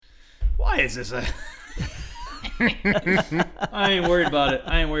Why is this a... I ain't worried about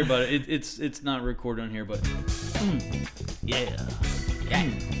it. It's not recorded on here, but... Yeah.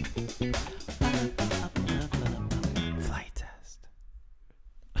 Flight test.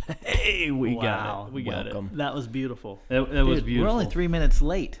 Hey, we Wow. got it. We got Welcome. That was beautiful. That was Dude, beautiful. We're only 3 minutes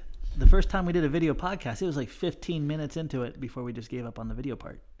late. The first time we did a video podcast, it was like 15 minutes into it before we just gave up on the video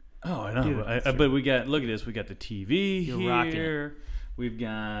part. Oh, I know. Dude, But we got, look at this. We got the TV You're here. rocking it. We've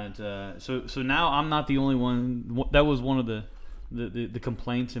got, so now I'm not the only one. That was one of the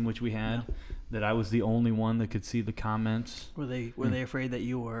complaints in which we had, that I was the only one that could see the comments. Were they afraid that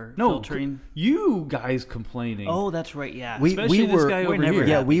you were No, filtering? you guys complaining. Oh, that's right. Yeah. Especially this guy over here.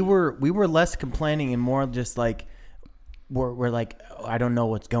 Yeah, we were less complaining and more just like we're like, oh, I don't know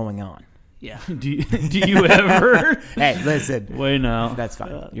what's going on. yeah. Do you ever? Hey, listen. Wait now. That's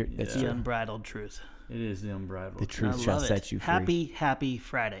fine. That's The true. unbridled truth. It is the unbridled. The I truth shall love set it. you free. Happy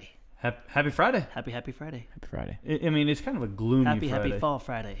Friday. Happy Friday. Happy Friday. Happy Friday. I mean, it's kind of a gloomy Happy Friday. Fall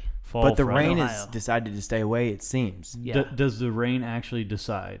Friday. Fall But the Friday. rain Ohio. has decided to stay away, it seems. Yeah. Does the rain actually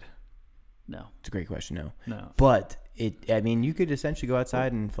decide? No. It's a great question, no. No. But you could essentially go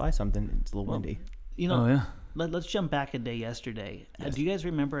outside and fly something. It's a little windy. You know, Oh yeah. let's jump back a day yesterday. Do you guys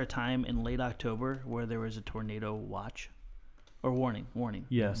remember a time in late October where there was a tornado watch? Or warning.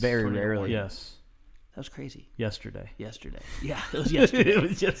 Yes. Very Tornado rarely. warning. Yes. That was crazy. Yesterday. Yeah, it was yesterday. It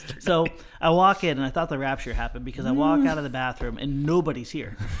was yesterday. So I walk in and I thought the rapture happened because I walk out of the bathroom and nobody's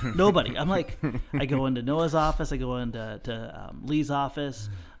here. Nobody. I'm like, I go into Noah's office. I go into Lee's office.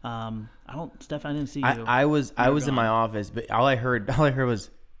 Steph, I didn't see you. I was in my office, but all I heard was,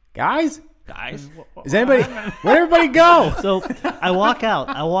 guys, Guys. is anybody? Where'd everybody go? So I walk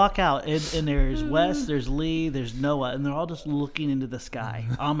out, and there's Wes, there's Lee, there's Noah, and they're all just looking into the sky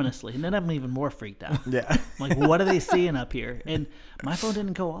ominously. And then I'm even more freaked out. Yeah. I'm like, what are they seeing up here? And my phone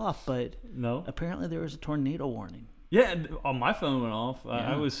didn't go off, but No. apparently there was a tornado warning. Yeah. My phone went off.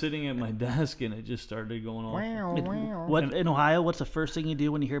 I was sitting at my desk and it just started going off. What in Ohio? What's the first thing you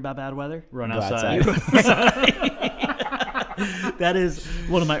do when you hear about bad weather? Run Go outside. That is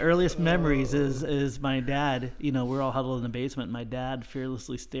one of my earliest memories. Is my dad? We're all huddled in the basement. My dad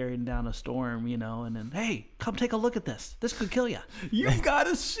fearlessly staring down a storm. And then, hey, come take a look at this. This could kill you. You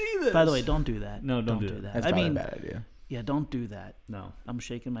gotta see this. By the way, don't do that. No, don't do do it. that. That's probably a bad idea. Yeah, don't do that. No. I'm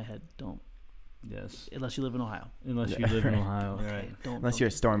shaking my head. Don't, Yes. unless you live in Ohio. Unless you live in Ohio. Right. Don't. Unless you're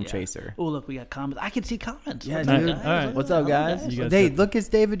a storm chaser. Oh, look, we got comments. I can see comments. Yeah, What's dude. up, guys? All right. What's up, guys? You guys Hey, said- look, it's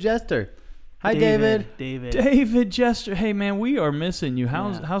David Jester. Hi, David. David Jester. Hey man, we are missing you.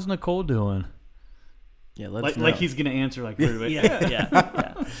 How's Yeah. how's Nicole doing? Yeah, let's know. Like he's gonna answer like right away. Yeah.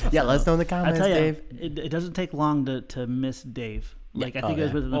 Yeah, let us know in the I comments, tell you, Dave. it doesn't take long to miss Dave. Like I think Oh, it was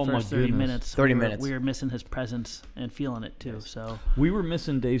yeah. within the Oh, my first 30 goodness. minutes. 30 we were- minutes. We were missing his presence and feeling it too. So We were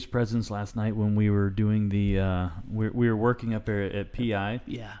missing Dave's presence last night when we were doing the we were working up there at PI.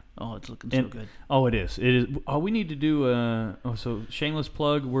 yeah. Oh, it's looking And- so good. Oh, it is. It is. Oh, we need to do. So shameless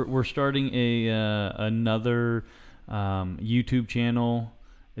plug. We're starting another YouTube channel.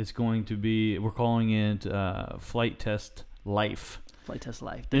 It's going to be. We're calling it Flight Test Life. Flight Test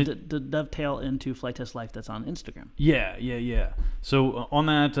Life. The dovetail into Flight Test Life that's on Instagram. Yeah. So on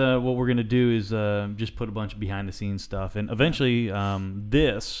that, what we're gonna do is just put a bunch of behind the scenes stuff, and eventually,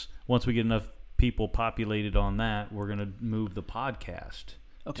 once we get enough people populated on that, we're gonna move the podcast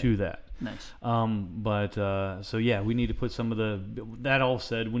to that. Nice. So yeah, we need to put some of that all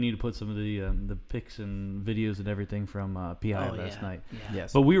said, we need to put some of the pics and videos and everything from PI last night. Yeah.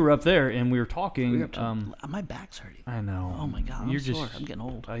 Yes. But we were up there and we were talking. We were up to, my back's hurting. I know. Oh my God, I'm You're sore. I'm getting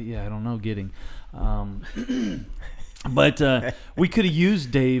old. Yeah, I don't know. But we could have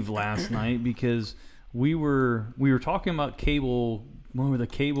used Dave last night because we were talking about cable. What were the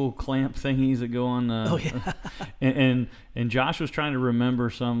cable clamp thingies that go on? Oh yeah. and Josh was trying to remember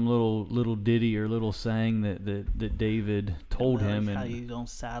some little ditty or little saying that David told him, Like how and you don't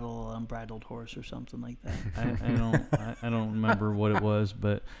saddle an unbridled horse or something like that. I don't remember what it was,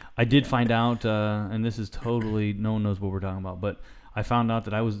 but I did find out, and this is totally no one knows what we're talking about, but I found out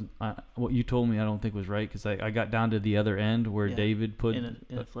that what you told me I don't think was right because I got down to the other end where Yeah. David put In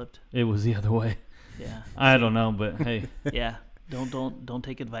it flipped. it was the other way. Yeah. I don't know, but hey, Yeah. Don't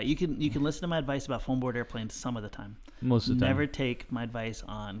take advice. You can listen to my advice about phone board airplanes some of the time. most of the time. Never take my advice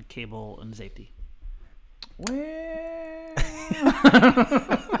on cable and safety.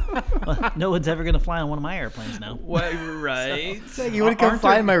 Well, no one's ever going to fly on one of my airplanes now. Right. You want to come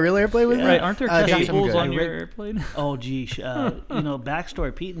fly in my real airplane with me? Right, aren't there Josh, I'm cables good. on your airplane? Oh, geez.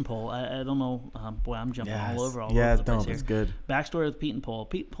 Backstory Pete and Pole. I don't know. Boy, I'm jumping all over the place here. It's good. Backstory with Pete and Pole.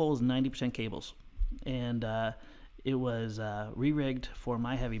 Pete and Pole is 90% cables. And it was re-rigged for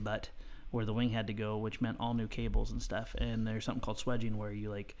my heavy butt where the wing had to go, which meant all new cables and stuff. And there's something called swedging where you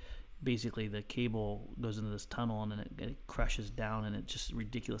like basically the cable goes into this tunnel and then it crushes down and it's just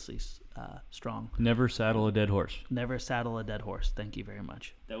ridiculously strong. Never saddle a dead horse. Never saddle a dead horse. Thank you very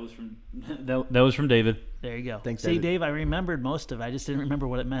much. That was from that was from David. There you go. Thanks, See, David. Dave, I remembered most of it. I just didn't remember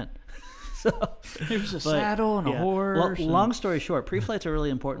what it meant. So There's a but, saddle and a horse. Well, and- long story short, pre-flights are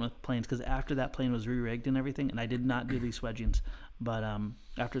really important with planes because after that plane was re-rigged and everything, and I did not do these swedgings, but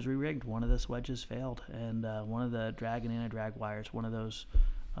after it was re-rigged, one of the swedges failed, and one of the drag and anti-drag wires, one of those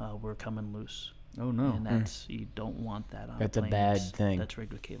were coming loose. Oh no, And that's you don't want that on That's a a plane bad that's, thing. that's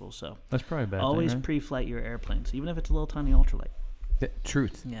rigged with cables. So that's probably a bad. always thing, right? pre-flight your airplanes, even if it's a little tiny ultralight.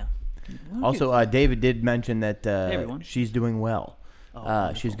 Truth. Yeah. Also, David did mention that everyone. she's doing well.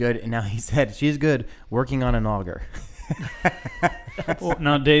 Oh, She's good, and now he said she's good working on an auger. Well,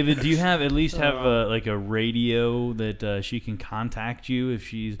 now, David, do you have at least have like a radio that she can contact you if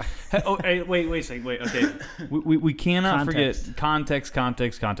she's? Oh, hey, wait a second. Wait, okay. We cannot Context. forget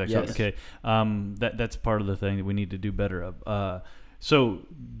context. Yes. Okay, that's part of the thing that we need to do better of. So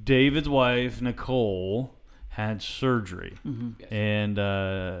David's wife Nicole had surgery, and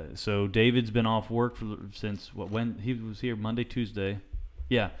so David's been off work since when he was here Monday, Tuesday.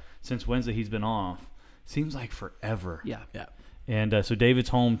 Yeah, since Wednesday he's been off. Seems like forever. Yeah. Yeah. And so David's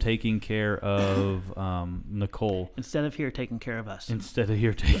home taking care of Nicole Instead of here taking care of us. instead of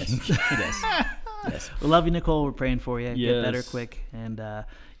here taking Yes. Yes. We love you, Nicole. We're praying for you. Get better Yes. quick. And,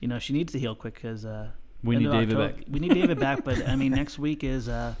 she needs to heal quick because We need David back. We need David back. But, I mean, next week is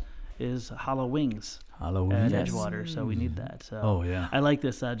Hollow Wings Halloween. at Yes. Edgewater. So we need that. So Oh, yeah. I like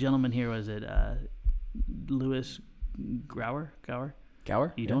this gentleman here. Was it Louis Gower?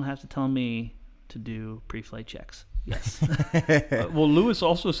 Gower? You don't have to tell me to do pre-flight checks. Yes. Well, Lewis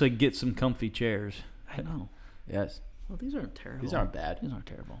also said get some comfy chairs. I know. Yes. Well, these aren't terrible. These aren't bad. These aren't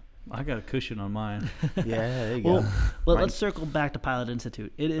terrible. I got a cushion on mine. Yeah, there you Well, go. let's circle back to Pilot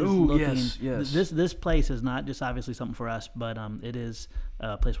Institute. It is Ooh, looking. yes. This place is not just obviously something for us, but it is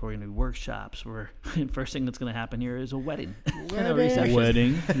a place where we're going to do workshops. Where first thing that's going to happen here is a wedding and a reception.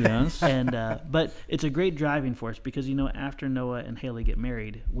 Wedding, yes. And but it's a great driving force because after Noah and Haley get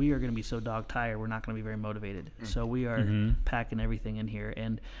married, we are going to be so dog tired we're not going to be very motivated. So we are packing everything in here,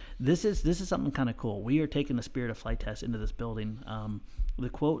 and this is something kind of cool. We are taking the Spirit of Flight Test into this building. The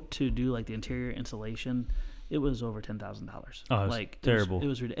quote to do like the interior insulation, it was over $10,000. Oh, it's like terrible. It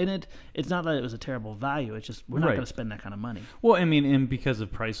was and it's not that it was a terrible value. It's just we're not Right. going to spend that kind of money. Well, I mean, and because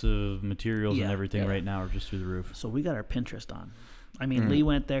of price of materials and Yeah, everything yeah. right now are just through the roof. So we got our Pinterest on. I mean, Lee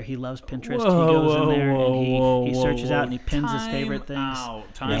went there. He loves Pinterest. Whoa, he goes whoa, in there whoa, and he whoa, searches whoa. out and he pins his favorite things.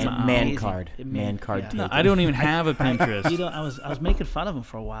 Time out. Man Easy. card. It Man card yeah. No, taken. I don't even have a Pinterest. I was making fun of him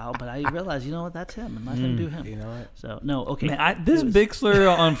for a while, but I realized, what, that's him. I'm not going to do him. You know what? So no, okay. Man, this It was-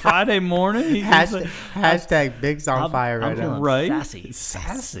 Bixler on Friday morning. He's just Hashtag Big's on I'm- fire I'm right feeling now. Right? sassy.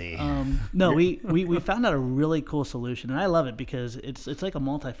 sassy. No, we found out a really cool solution, and I love it because it's like a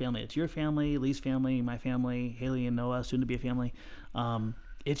multi-family. It's your family, Lee's family, my family, Haley and Noah, soon to be a family.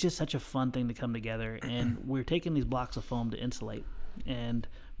 It's just such a fun thing to come together, and we're taking these blocks of foam to insulate, and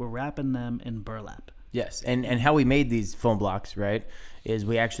we're wrapping them in burlap. Yes, and how we made these foam blocks, right, is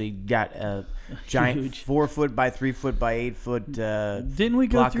we actually got a giant Huge. 4 foot by 3 foot by 8 foot. Didn't we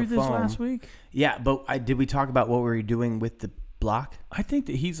go block through of this foam. last week? Yeah, but did we talk about what we were doing with the block? I think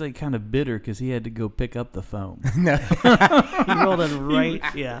that he's like kind of bitter because he had to go pick up the foam. He rolled it right,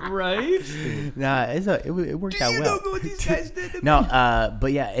 yeah. Right? Nah, it worked out well. what these guys did? No,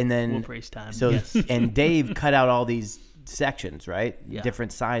 but yeah, and then We'll praise time. so yes. and Dave cut out all these sections, right? Yeah.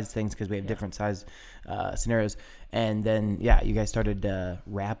 Different size things because we have different size scenarios, and then you guys started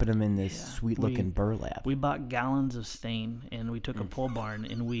wrapping them in this sweet looking burlap. We bought gallons of stain, and we took a pole barn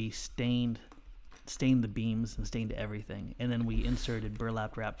and we stained the beams and stained everything, and then we inserted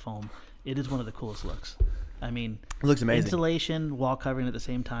burlap wrap foam. It is one of the coolest looks. I mean, It looks amazing. Insulation, wall covering at the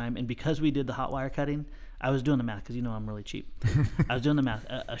same time, and because we did the hot wire cutting, I was doing the math because I'm really cheap. I was doing the math.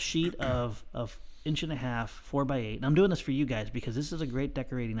 A sheet of 1.5 inch, 4x8. And I'm doing this for you guys because this is a great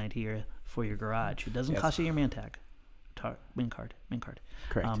decorating idea for your garage. It doesn't cost you your man tag, main card.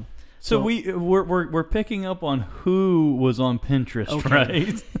 Correct. So we're picking up on who was on Pinterest, Okay.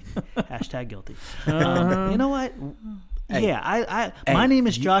 right? Hashtag guilty. Uh-huh. You know what? Hey. Yeah, Hey, my name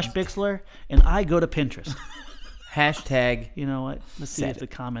is Josh Bixler, and I go to Pinterest. Hashtag You know what? Let's see Said if the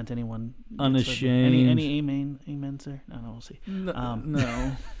comment anyone Unashamed. Any amens there? No, we'll see.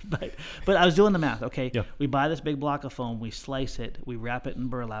 No. But I was doing the math. Okay, Yeah. we buy this big block of foam, we slice it, we wrap it in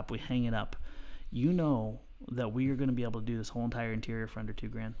burlap, we hang it up. You know that we are going to be able to do this whole entire interior for under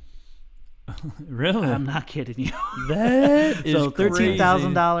 $2,000. Really? I'm not kidding you. That is So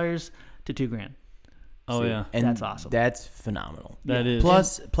 $13,000 to $2,000. Oh, yeah. And that's awesome. That's phenomenal. That is.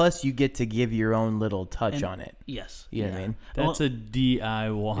 Plus you get to give your own little touch on it. Yes. You know what I mean? That's a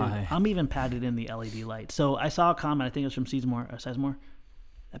DIY. I'm even padded in the LED light. So I saw a comment, I think it was from Sizemore.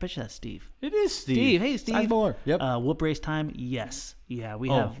 I bet you that's Steve. It is Steve. Hey, Steve. Sizemore. Yep. Whoop race time? Yes. Yeah, we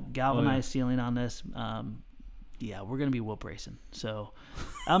have galvanized ceiling on this. Yeah, we're going to be whoop racing. So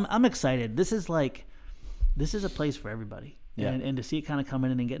I'm excited. This is a place for everybody. Yeah. And to see it kind of come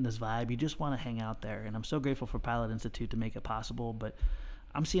in and getting this vibe, you just want to hang out there. And I'm so grateful for Pilot Institute to make it possible. But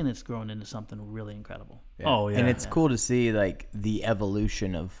I'm seeing it's growing into something really incredible. Yeah. Oh, yeah. And it's cool to see like the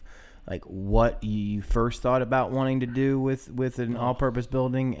evolution of like what you first thought about wanting to do with an all-purpose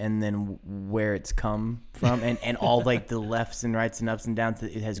building, and then where it's come from, and all like the lefts and rights and ups and downs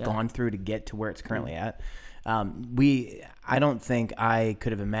that it has gone through to get to where it's currently at. I don't think I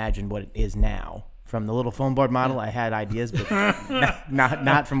could have imagined what it is now. From the little foam board model, I had ideas, but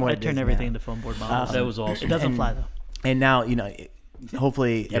not from what I it is turned everything now. into foam board models. That was awesome. It doesn't fly though. And now,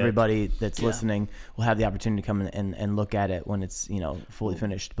 hopefully everybody that's listening will have the opportunity to come and look at it when it's, fully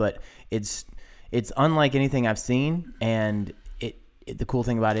finished. But it's unlike anything I've seen, and the cool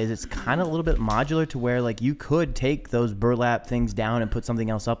thing about it is it's kind of a little bit modular to where like you could take those burlap things down and put something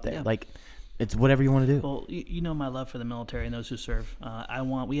else up there. Yeah. Like it's whatever you want to do. Well, you know my love for the military and those who serve.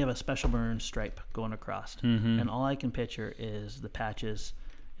 We have a special maroon stripe going across, and all I can picture is the patches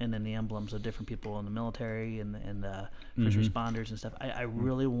and then the emblems of different people in the military and first responders and stuff. I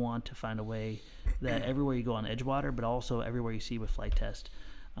really want to find a way that everywhere you go on Edgewater, but also everywhere you see with Flight Test,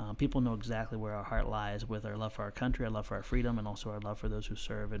 people know exactly where our heart lies with our love for our country, our love for our freedom, and also our love for those who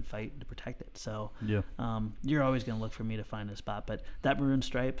serve and fight to protect it. So you're always going to look for me to find a spot, but that maroon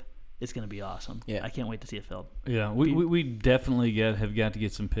stripe, it's going to be awesome. Yeah. I can't wait to see it filled. Yeah, we definitely have got to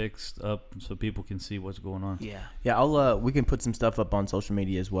get some pics up so people can see what's going on. Yeah. Yeah, we can put some stuff up on social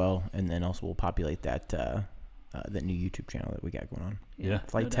media as well, and then also we'll populate that new YouTube channel that we got going on. Yeah.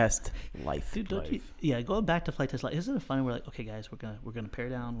 Flight Test Life. Dude, going back to Flight Test Life, isn't it funny? We're like, okay, guys, we're gonna pare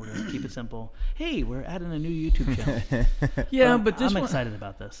down. We're gonna keep it simple. Hey, we're adding a new YouTube channel. Yeah, but I'm excited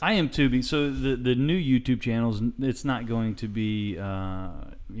about this. I am too. So the new YouTube channels, it's not going to be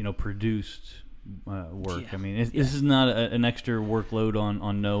produced work. Yeah. I mean, this is not an extra workload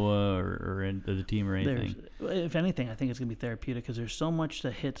on Noah or the team or anything. If anything, I think it's gonna be therapeutic because there's so much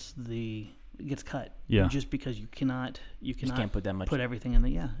that gets cut. Yeah. Just because you cannot can't put that much. put everything in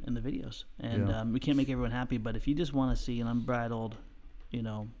the videos, and we can't make everyone happy. But if you just want to see an unbridled,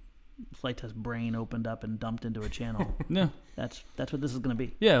 Flight Test brain opened up and dumped into a channel, Yeah. that's what this is going to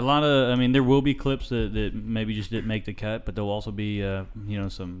be. Yeah, a lot of. I mean, there will be clips that maybe just didn't make the cut, but there'll also be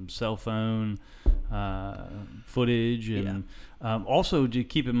some cell phone footage, and also to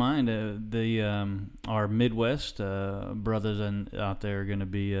keep in mind our Midwest brothers out there are going to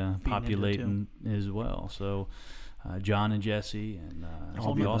be populating as well. So John and Jesse, and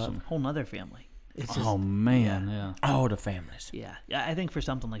it'll be awesome. Whole nother family. It's Oh man, yeah. Oh, the families. Yeah, I think for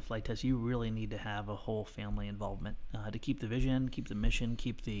something like Flight Test, you really need to have a whole family involvement to keep the vision, keep the mission,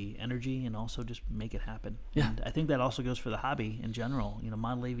 keep the energy, and also just make it happen. Yeah. And I think that also goes for the hobby in general.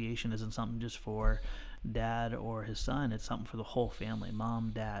 Model aviation isn't something just for dad or his son. It's something for the whole family,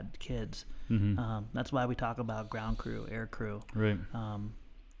 mom, dad, kids. Mm-hmm. That's why we talk about ground crew, air crew. Right.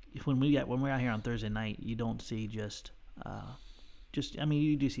 When we're out here on Thursday night, you don't see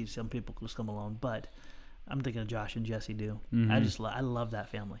you do see some people just come alone, but I'm thinking of Josh and Jesse do. Mm-hmm. I love that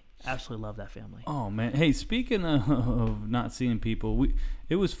family. Absolutely love that family. Oh man! Hey, speaking of not seeing people,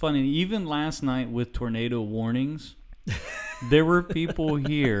 it was funny. Even last night with tornado warnings, there were people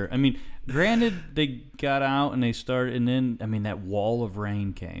here. I mean, granted, they got out and they started, and then that wall of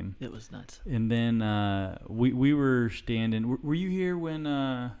rain came. It was nuts. And then we were standing. Were you here when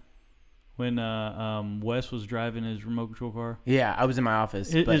Wes was driving his remote control car? Yeah, I was in my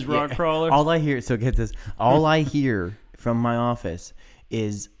office. His rock crawler? All I hear, so get this, all I hear from my office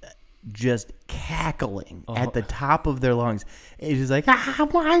is just cackling at the top of their lungs. It's just like,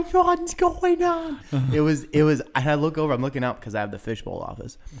 what's going on? It was, and I look over, I'm looking out because I have the fishbowl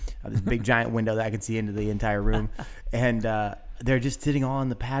office. I have this big giant window that I can see into the entire room. And they're just sitting all on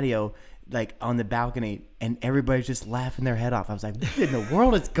the patio, like on the balcony, and everybody's just laughing their head off. I was like, what in the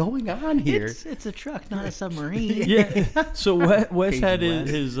world is going on here? It's a truck, not a submarine. Yeah. So Wes had Wes.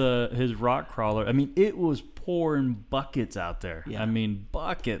 his rock crawler. I mean, it was pouring buckets out there. Yeah. I mean,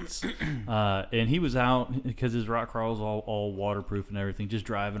 buckets. And he was out because his rock crawler was all waterproof and everything, just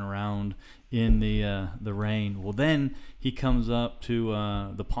driving around in the rain. Well, then he comes up to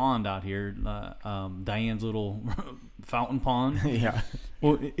the pond out here, Diane's little fountain pond. Yeah.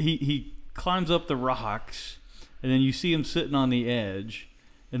 Well, he climbs up the rocks, and then you see him sitting on the edge,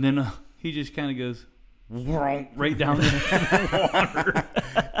 and then he just kind of goes right down into the water.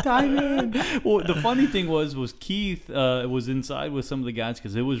 Dive in. Well, the funny thing was Keith was inside with some of the guys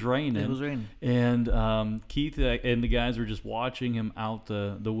because it was raining. It was raining. And Keith and the guys were just watching him out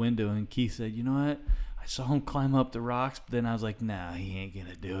the window. And Keith said, "You know what? I saw him climb up the rocks, but then I was like, nah, he ain't going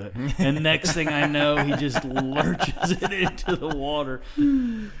to do it." And next thing I know, he just lurches it into the water.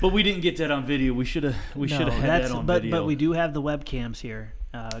 But we didn't get that on video. We should have had that on video. But we do have the webcams here.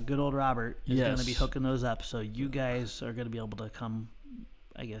 Good old Robert is going to be Yes. hooking those up. So you guys are going to be able to come,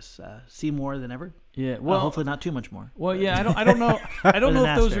 I guess, see more than ever. Yeah, Well, well, hopefully not too much more. well, yeah, I don't know. I don't With know an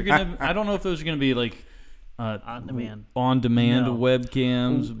if those are asterisk. gonna. I don't know if those are gonna be like On demand. on demand No.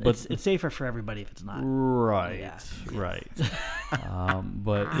 webcams, but It's safer for everybody if it's not. right, Yeah. right.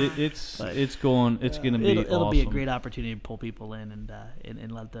 But it's going. It's gonna be. It'll be a awesome. great opportunity to pull people in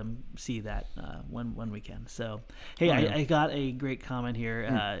and let them see that when we can. So, hey, Oh, yeah. I got a great comment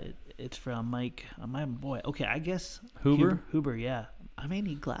here. It's from Mike. My boy. Okay, I guess Huber? Huber, yeah. I may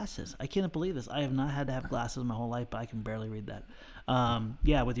need glasses. I can't believe this. I have not had to have glasses my whole life, but I can barely read that.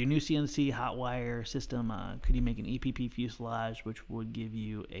 Yeah, with your new CNC hot wire system, could you make an EPP fuselage which would give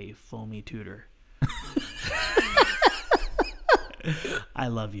you a foamy tutor? I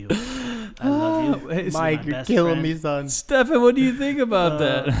love you. I love you. Hey, This is Mike, my you're best killing friend. me, son. Stefan, what do you think about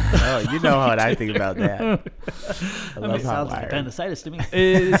that? Oh, you know what I think about that. I love It hot sounds like wire. appendicitis to me.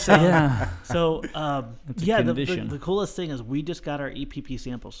 It's, yeah. So, It's a yeah, the condition. coolest thing is we just got our EPP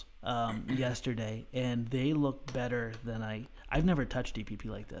samples yesterday, and they look better than I've never touched EPP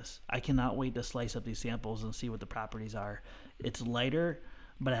like this. I cannot wait to slice up these samples and see what the properties are. It's lighter,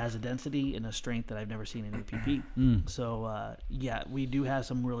 but it has a density and a strength that I've never seen in EPP. So, yeah, we do have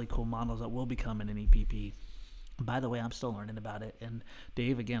some really cool models that will be coming in EPP. By the way, I'm still learning about it. And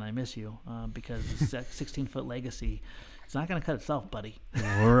Dave, again, I miss you because the 16-foot legacy, it's not going to cut itself, buddy.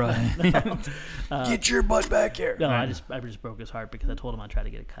 All right. Get your butt back here. No, I just broke his heart because I told him I'd try to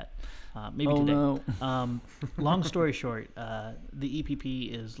get it cut. Maybe Oh, today. no. Long story short, the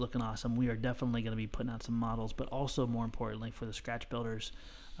EPP is looking awesome. We are definitely going to be putting out some models, but also more importantly for the scratch builders,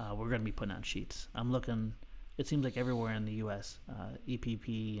 we're going to be putting out sheets. I'm looking. It seems like everywhere in the U.S.,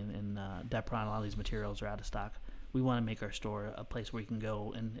 EPP and Depron, a lot of these materials are out of stock. We want to make our store a place where you can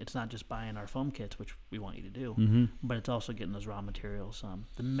go, and it's not just buying our foam kits, which we want you to do, but it's also getting those raw materials.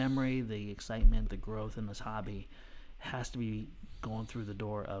 The memory, the excitement, the growth in this hobby has to be going through the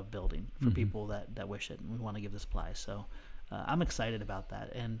door of building for people that wish it, and we want to give the supplies. So I'm excited about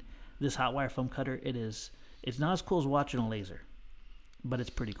that. And this hot wire foam cutter, it's not as cool as watching a laser, but it's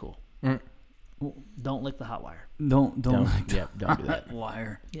pretty cool. Don't lick the hot wire. Don't Don't like do that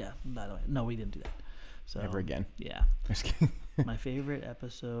wire. Yeah, by the way. No, we didn't do that. So ever again. Yeah. Just kidding. My favorite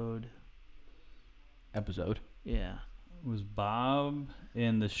episode, Episode. yeah. Was Bob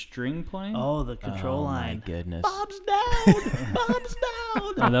in the string playing? Oh, the control Oh line. my goodness. Bob's down! Bob's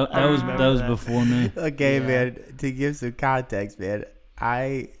down! Oh, that was remember that. before me. Okay, Yeah. man. To give some context, man,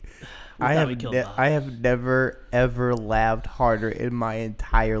 I thought we killed Bob. have never ever laughed harder in my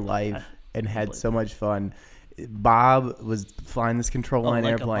entire life and had so much fun. Bob was flying this control line like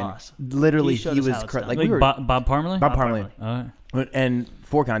a airplane. boss. Literally, He showed he us was how it's done. like Like we were. Bob Parmalee? Bob Parmalee. All right. And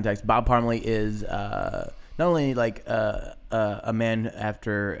for context, Bob Parmalee is not only like a man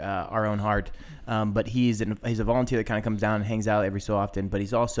after our own heart, but he's a volunteer that kind of comes down and hangs out every so often. But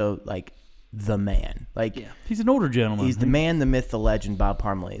he's also like the man. Like Yeah. He's an older gentleman. he's the man, the myth, the legend. Bob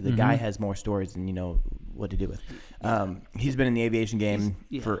Parmalee. The guy has more stories than you know what to do with. He's been in the aviation game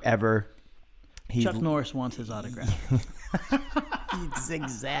Yeah. forever. Chuck Norris wants his autograph.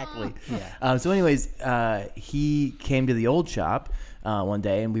 Exactly. Yeah. So, anyways, he came to the old shop one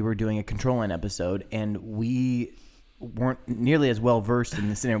day, and we were doing a control line episode, and we weren't nearly as well versed in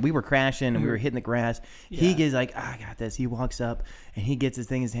the scenario. We were crashing, and we were hitting the grass. He Yeah. gets like, I got this. He walks up, and he gets his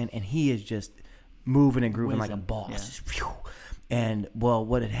thing in his hand, and he is just moving and grooving like a Whizzing. boss. Yeah. Just, phew. And well,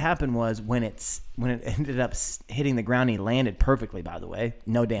 what had happened was when it ended up hitting the ground, he landed perfectly. By the way,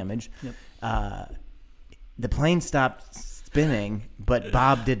 no damage. Yep. The plane stopped spinning, but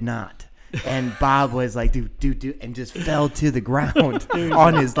Bob did not. And Bob was like, dude, and just fell to the ground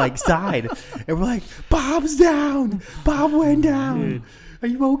on his like side. And we're like, Bob's down. Bob went down. Dude. Are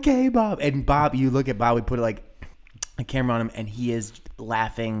you okay, Bob? And Bob, you look at Bob, we put like a camera on him, and he is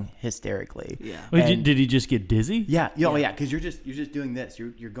laughing hysterically. Yeah. Wait, And- did he just get dizzy? yeah, because you're just doing this.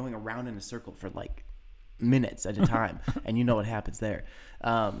 You're going around in a circle for like minutes at a time, and you know what happens there.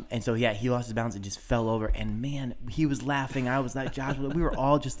 And so yeah, he lost his balance and just fell over. And man, he was laughing. I was like, Josh, we were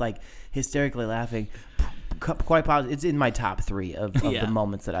all just like hysterically laughing. quite positive. It's in my top 3 of the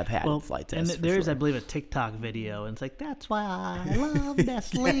moments that I've had in flight and tests. there's, I believe, a TikTok video, and it's like, that's why I love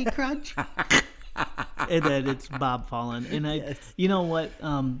Nestle Crunch. And then it's Bob falling. And you know what?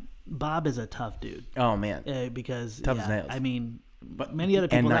 Bob is a tough dude. Oh man, because tough as nails. I mean, but many other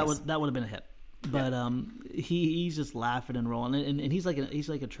people nice. that would have been a hit. But he's just laughing and rolling, and he's like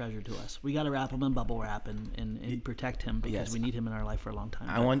a treasure to us. We got to wrap him in bubble wrap and protect him because we need him in our life for a long time.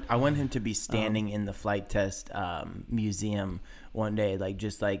 I want him to be standing in the flight test museum one day, like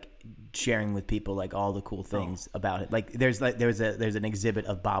just like sharing with people like all the cool things about it. Like there's an exhibit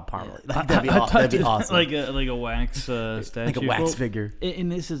of Bob Parmalee. Like, that'd be awesome. Like a wax statue, like a wax figure.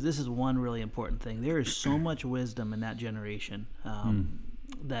 And this is one really important thing. There is so much wisdom in that generation.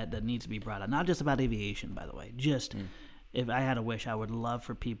 That needs to be brought up. Not just about aviation, by the way. Just if I had a wish, I would love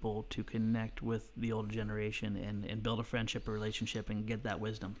for people to connect with the older generation and build a friendship, a relationship, and get that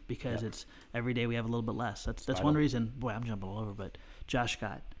wisdom. Because it's every day we have a little bit less. That's one reason. Boy, I'm jumping all over, but Josh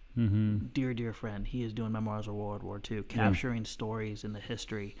Scott, dear friend, he is doing memoirs of World War II, capturing stories in the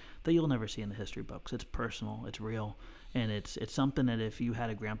history that you'll never see in the history books. It's personal, it's real, and it's something that if you had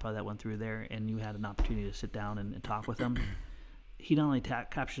a grandpa that went through there and you had an opportunity to sit down and talk with him. He not only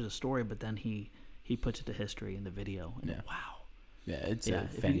captures a story, but then he puts it to history in the video. And wow. Yeah, it's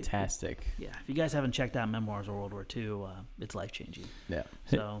fantastic. If you guys haven't checked out Memoirs of World War II, it's life-changing. Yeah.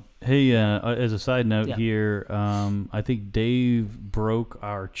 So. Hey, as a side note here, I think Dave broke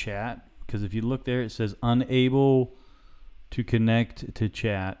our chat because if you look there, it says unable to connect to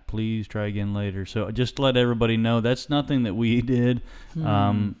chat. Please try again later. So just to let everybody know, that's nothing that we did.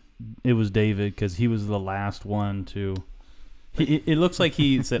 It was David because he was the last one to... It looks like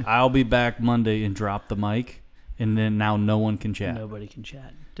he said, I'll be back Monday and drop the mic, and then now no one can chat. Nobody can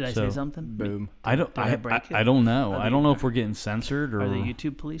chat. Did I say something? Boom. I don't know. I don't know if we're getting censored or... Are the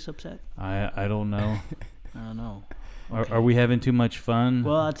YouTube police upset? I don't know. I don't know. Okay. Are we having too much fun?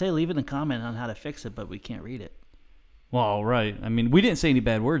 Well, I'd say leave it in a comment on how to fix it, but we can't read it. Well, all right. I mean, we didn't say any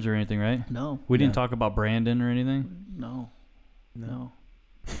bad words or anything, right? No. We didn't talk about Brandon or anything? No.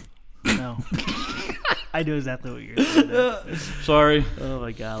 I knew exactly what you were saying. Sorry. Oh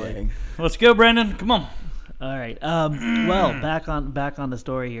my golly. Dang. Let's go, Brandon. Come on. All right. Well, back on the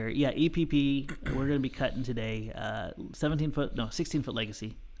story here. Yeah, EPP. We're going to be cutting today. 16-foot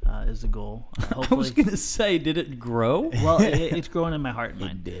legacy is the goal. Hopefully. I was going to say, did it grow? Well, it's growing in my heart and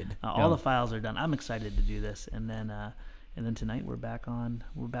mind. It did. All the files are done. I'm excited to do this, and then tonight we're back on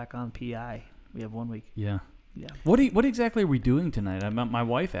PI. We have 1 week. Yeah. Yeah. What exactly are we doing tonight? My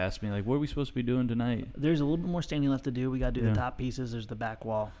wife asked me, like, what are we supposed to be doing tonight? There's a little bit more standing left to do. We got to do the top pieces. There's the back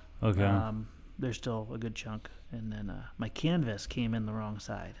wall. Okay. There's still a good chunk. And then my canvas came in the wrong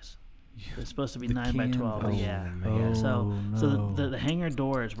side. It's supposed to be 9 by 12. So the hangar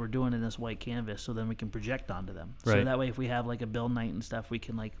doors we're doing in this white canvas so then we can project onto them. Right. So that way if we have like a build night and stuff, we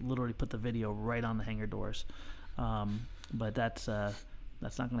can like literally put the video right on the hangar doors. But that's not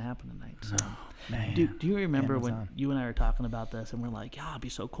going to happen tonight. So. Do you remember when you and I were talking about this and we're like, yeah, it'd be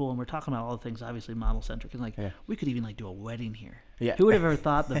so cool. And we're talking about all the things, obviously model-centric. And we could even like do a wedding here. Yeah. Who would have ever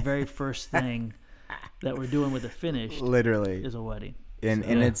thought the very first thing that we're doing with it finished literally is a wedding? And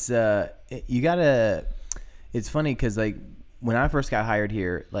it's you gotta. It's funny because like when I first got hired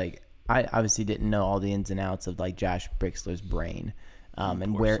here, like I obviously didn't know all the ins and outs of like Josh Brixler's brain.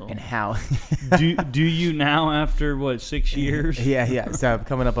 And where soul. And how do you now after what 6 years? Yeah. So I'm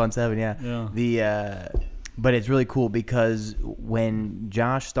coming up on 7. Yeah. But it's really cool because when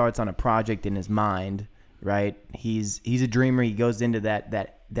Josh starts on a project in his mind, right? He's a dreamer. He goes into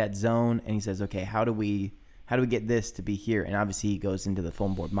that zone and he says, okay, how do we get this to be here? And obviously he goes into the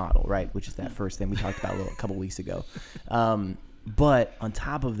foam board model, right? Which is that first thing we talked about a couple weeks ago. But on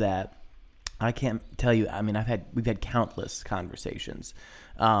top of that, I can't tell you. I mean, we've had countless conversations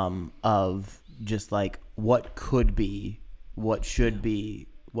of just like what could be, what should be,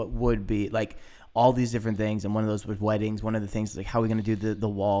 what would be, like all these different things. And one of those was weddings. One of the things is like how are we going to do the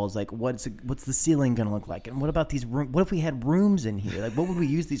walls? Like what's the ceiling going to look like? And what about these rooms? What if we had rooms in here? Like what would we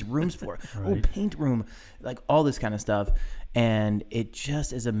use these rooms for? Right. Oh, paint room, like all this kind of stuff. And it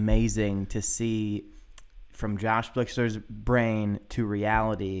just is amazing to see from Josh Brixler's brain to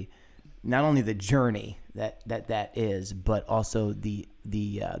reality. Not only the journey that is, but also the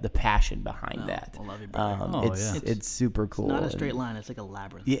passion behind that. I love you, brother. It's super cool. It's not a straight line. It's like a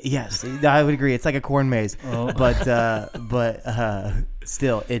labyrinth. Yes, I would agree. It's like a corn maze. But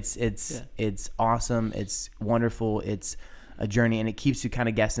still, it's awesome. It's wonderful. It's a journey, and it keeps you kind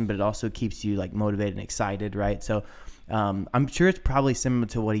of guessing, but it also keeps you like motivated and excited, right? So. I'm sure it's probably similar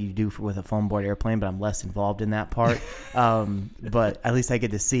to what you do with a foam board airplane, but I'm less involved in that part. But at least I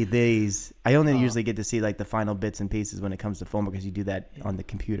get to see these. I only usually get to see like the final bits and pieces when it comes to foam because you do that on the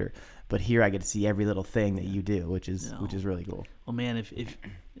computer. But here I get to see every little thing that you do, which is really cool. Well, man, if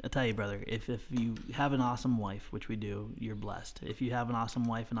I tell you, brother, if you have an awesome wife, which we do, you're blessed. If you have an awesome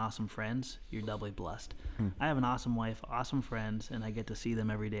wife and awesome friends, you're doubly blessed. I have an awesome wife, awesome friends, and I get to see them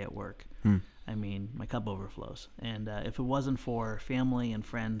every day at work. I mean, my cup overflows. And if it wasn't for family and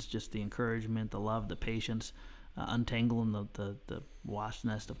friends, just the encouragement, the love, the patience, untangling the wasp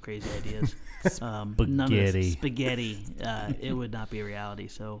nest of crazy ideas, none of this spaghetti, it would not be a reality.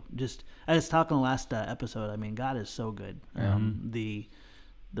 So I was talking in the last episode. I mean, God is so good.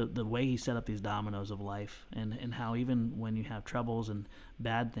 The way He set up these dominoes of life, and how even when you have troubles and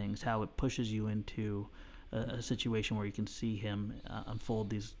bad things, how it pushes you into a situation where you can see Him unfold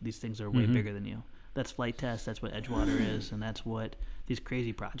these things that are way bigger than you. That's Flight Test. That's what Edgewater is, and that's what these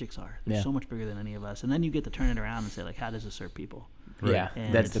crazy projects are. They're so much bigger than any of us. And then you get to turn it around and say, like, how does this serve people? Right. Yeah,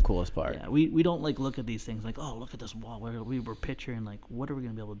 and that's the coolest part. Yeah, we don't like look at these things like, oh, look at this wall. We were picturing like, what are we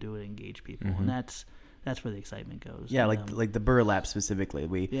going to be able to do to engage people? And that's where the excitement goes. Yeah, like the burlap specifically.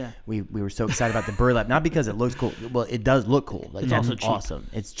 We were so excited about the burlap, not because it looks cool. Well, it does look cool. Like, it's also cheap. Awesome.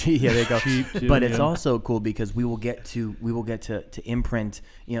 It's cheap. Yeah, they go. Cheap too, but it's also cool because we will get to imprint,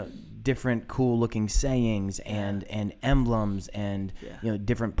 different cool looking sayings and emblems and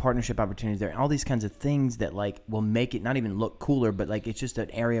different partnership opportunities there, and all these kinds of things that like will make it not even look cooler, but like it's just an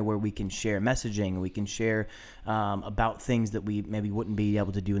area where we can share messaging, we can share about things that we maybe wouldn't be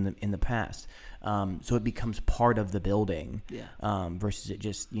able to do in the past. So it becomes part of the building, versus it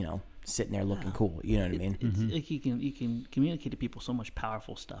just sitting there looking cool. You know what I mean? It's like you can communicate to people so much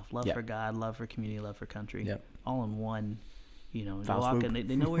powerful stuff: love for God, love for community, love for country, all in one. They walk and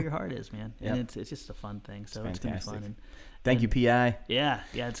they know where your heart is, man. And it's just a fun thing. So it's gonna be fun. And thank you, PI. Yeah,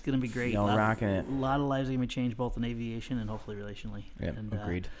 it's gonna be great. Y'all rocking it. A lot of lives are gonna be changed, both in aviation and hopefully relationally. Yeah,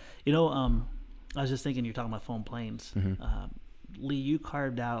 agreed. I was just thinking, you're talking about foam planes. Lee, you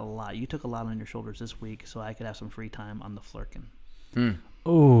carved out a lot. You took a lot on your shoulders this week, so I could have some free time on the Flurkin.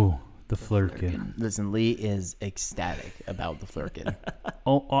 Oh, the Flurkin. Listen, Lee is ecstatic about the Flurkin.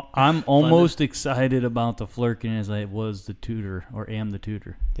 I'm almost excited about the Flurkin as I was the tutor, or am the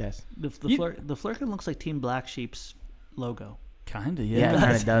tutor. Yes. The Flurkin looks like Team Black Sheep's logo. Kind of, yeah. Yeah, it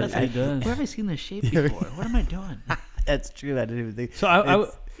kind of does. It does. Where have I seen this shape before? What am I doing? That's true. I didn't even think. So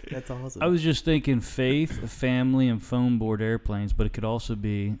that's awesome. I was just thinking faith, family, and foam board airplanes, but it could also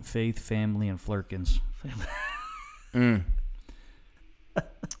be faith, family, and Flurkins.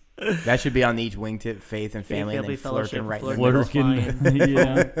 That should be on each wingtip: faith and family, and then Flurkin right in the middle. Flurkin,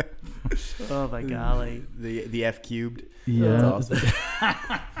 yeah. Oh my golly. The F cubed. Yeah. That's awesome.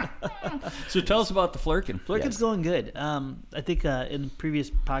 So tell us about the Flurkin. Flurkin's going good. I think in the previous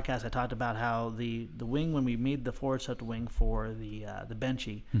podcast I talked about how the wing, when we made the forward swept wing for the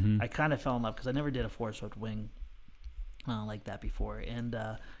Benchy, I kind of fell in love because I never did a forward swept wing like that before, and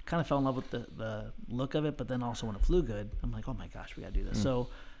kind of fell in love with the look of it. But then also when it flew good, I'm like, oh my gosh, we gotta do this. So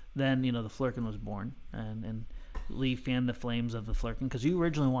then the Flurkin was born, and Lee fanned the flames of the Flurkin because you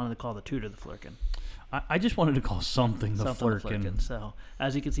originally wanted to call the tutor the Flurkin. I just wanted to call something the Flurkin. So,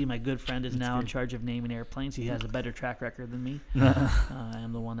 as you can see, my good friend is now in charge of naming airplanes. He has a better track record than me. I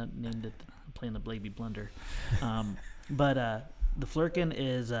am the one that named it, playing the Baby Blunder. But the Flurkin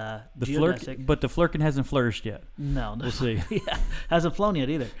is geodesic. But the Flurkin hasn't flourished yet. No. We'll see. Hasn't flown yet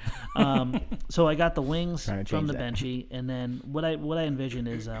either. So I got the wings from the Benchy, and then what I envision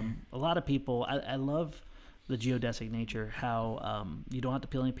is a lot of people. I love the geodesic nature, how you don't have to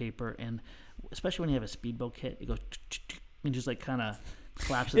peel any paper, and especially when you have a speedboat kit, it goes and just like kind of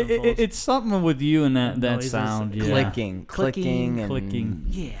collapses. It's something with you and that noises, sound, clicking,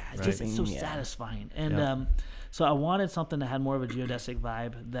 and yeah, it's so satisfying. And so I wanted something that had more of a geodesic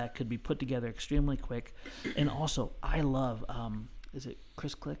vibe that could be put together extremely quick, and also I love is it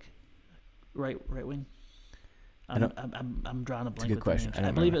Chris Click, right wing? I'm drawing a blank. It's a good question.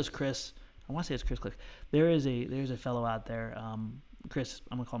 I believe it was Chris. I want to say it's Chris Click. There's a fellow out there, Chris.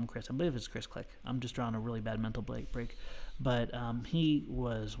 I'm gonna call him Chris. I believe it's Chris Click. I'm just drawing a really bad mental break, but he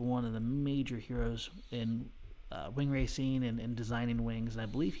was one of the major heroes in wing racing and designing wings, and I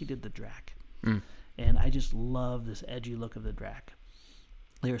believe he did the Drac. And I just love this edgy look of the Drac.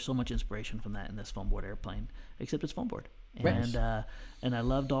 There's so much inspiration from that in this foam board airplane, except it's foam board. And I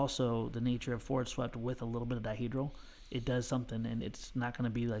loved also the nature of forward swept with a little bit of dihedral. It does something, and it's not going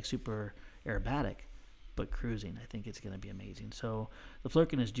to be like super aerobatic, but cruising. I think it's going to be amazing. So the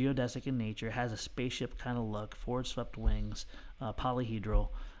Flurkin is geodesic in nature, has a spaceship kind of look, forward swept wings, polyhedral.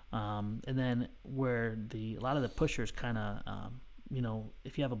 And then where a lot of the pushers kind of,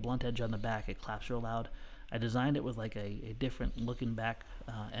 if you have a blunt edge on the back, it claps real loud. I designed it with like a different looking back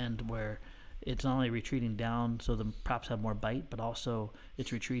end where it's not only retreating down so the props have more bite, but also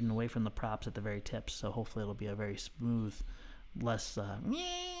it's retreating away from the props at the very tips. So hopefully it'll be a very smooth, less,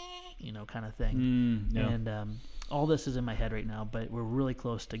 kind of thing. Yeah. And all this is in my head right now, but we're really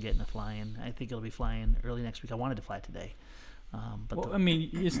close to getting it flying. I think it'll be flying early next week. I wanted to fly today. But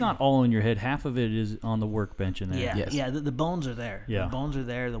it's not all in your head. Half of it is on the workbench in there. Yeah, Yes. yeah. The bones are there. Yeah. The bones are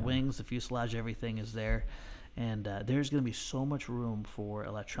there. The wings, the fuselage, everything is there. And there's going to be so much room for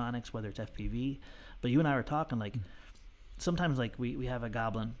electronics, whether it's FPV. But you and I were talking, like, sometimes, like, we have a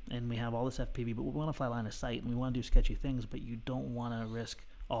Goblin, and we have all this FPV, but we want to fly line of sight, and we want to do sketchy things, but you don't want to risk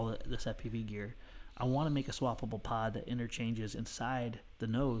all this FPV gear. I want to make a swappable pod that interchanges inside the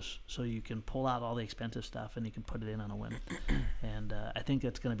nose so you can pull out all the expensive stuff and you can put it in on a whim. And I think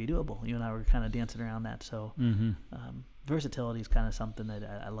that's going to be doable. You and I were kind of dancing around that. So versatility is kind of something that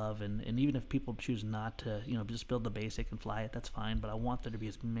I love. And even if people choose not to, just build the basic and fly it, that's fine. But I want there to be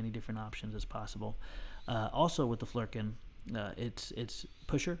as many different options as possible. Also with the Flurkin, it's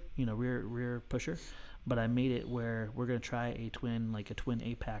pusher, rear pusher. But I made it where we're going to try a twin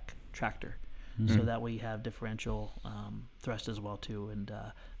APAC tractor. So that way you have differential thrust as well too, and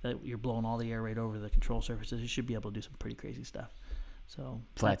that you're blowing all the air right over the control surfaces. You should be able to do some pretty crazy stuff. So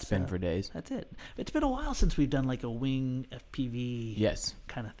Flat spin for days. That's it. It's been a while since we've done like a wing FPV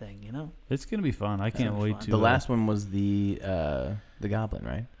kind of thing, It's gonna be fun. I can't wait to. The last one was the Goblin,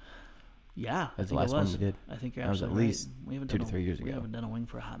 right? Yeah, That's the last one we did. I think you're that was absolutely at least right. We haven't 2 done to 3 years ago. We haven't done a wing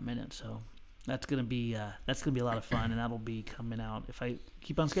for a hot minute, so that's gonna be a lot of fun, and that'll be coming out if I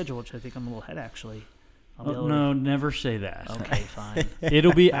keep on schedule, which I think I'm a little ahead actually. No, never say that. Okay, fine.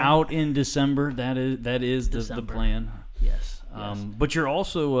 It'll be out in December. That is the plan. Yes. But you're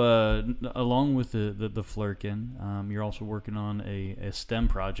also along with the Flurkin, you're also working on a STEM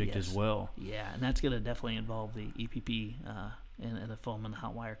project as well. Yeah, and that's gonna definitely involve the EPP and the foam and the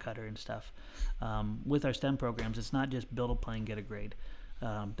hot wire cutter and stuff. With our STEM programs, it's not just build a plane, get a grade.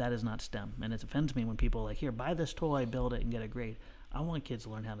 That is not STEM, and it offends me when people are like, here, buy this toy, build it, and get a grade. I want kids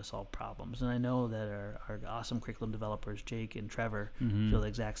to learn how to solve problems, and I know that our awesome curriculum developers, Jake and Trevor, feel the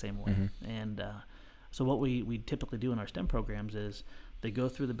exact same way. And so what we typically do in our STEM programs is they go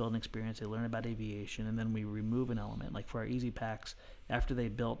through the building experience, they learn about aviation, and then we remove an element. Like for our Easy Packs, after they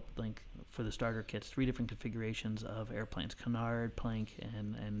built, like for the starter kits, 3 different configurations of airplanes, canard, plank,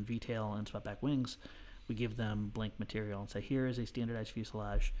 and V-tail and swept-back wings, we give them blank material and say, here is a standardized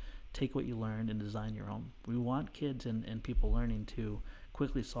fuselage. Take what you learned and design your own. We want kids and people learning to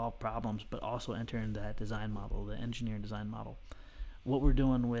quickly solve problems, but also enter into that design model, the engineering design model. What we're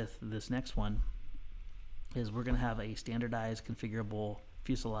doing with this next one is we're going to have a standardized configurable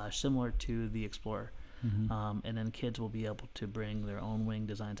fuselage similar to the Explorer. And then kids will be able to bring their own wing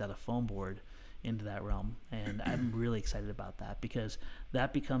designs out of foam board into that realm. And I'm really excited about that because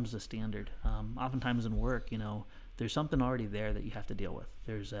that becomes the standard. Oftentimes in work, there's something already there that you have to deal with.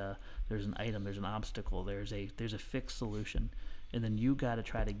 There's an item, there's an obstacle, there's a fixed solution, and then you got to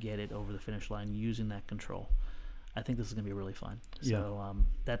try to get it over the finish line using that control. I think this is going to be really fun. So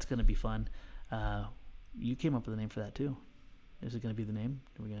that's going to be fun. You came up with a name for that too. Is it going to be the name?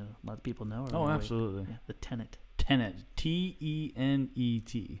 Are we going to let people know? Or Absolutely. Yeah, the Tenet. Tenet.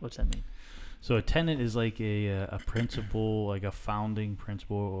 Tenet. What's that mean? So a tenet is like a principle, like a founding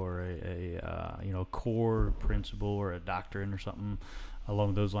principle, or a core principle, or a doctrine, or something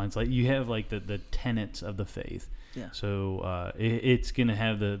along those lines. Like you have like the tenets of the faith. Yeah. So it's going to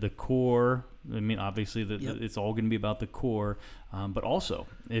have the core. I mean, obviously, it's all going to be about the core. But also,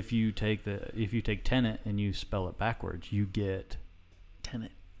 if you take tenet and you spell it backwards, you get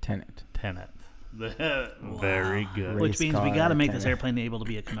Tenet. Very good. Which means we got to make this airplane able to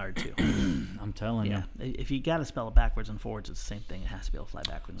be a canard too. I'm telling you. If you got to spell it backwards and forwards, it's the same thing. It has to be able to fly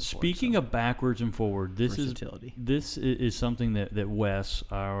backwards and forwards. Speaking of backwards and forward, this is something that Wes,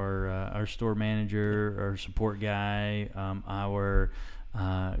 our store manager, our support guy, our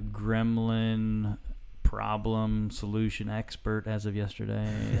gremlin problem solution expert as of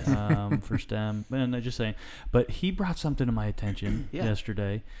yesterday for STEM. And I'm just saying, but he brought something to my attention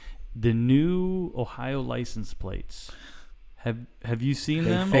yesterday. The new Ohio license plates. Have you seen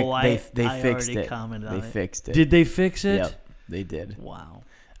them? They fixed it. They fixed it. Did they fix it? Yep, they did. Wow.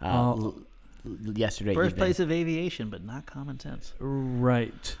 Yesterday. First place of aviation, but not common sense.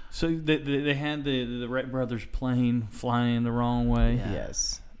 Right. So they had the Wright brothers plane flying the wrong way. Yeah.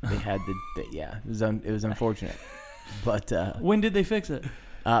 Yes. They had it was unfortunate. But when did they fix it?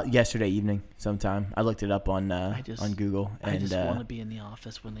 Yesterday evening, sometime. I looked it up on Google. And, I just want to be in the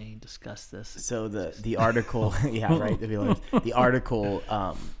office when they discuss this. So the article, yeah, right. The article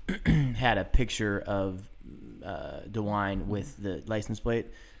had a picture of DeWine with the license plate,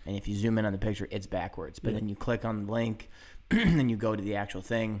 and if you zoom in on the picture, it's backwards. But then you click on the link, and you go to the actual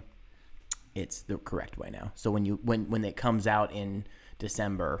thing. It's the correct way now. So when it comes out in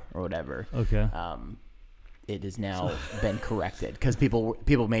December or whatever, okay. It has now been corrected because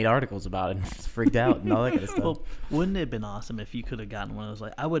people made articles about it and freaked out and all that kind of stuff. Well, wouldn't it have been awesome if you could have gotten one of those?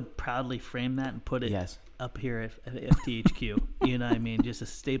 Like, I would proudly frame that and put it up here at FTHQ. You know what I mean? Just a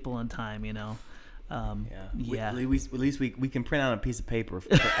staple in time, you know? At least we can print out a piece of paper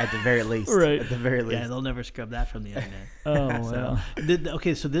at the very least. Right. At the very least. Yeah, they'll never scrub that from the internet. Oh,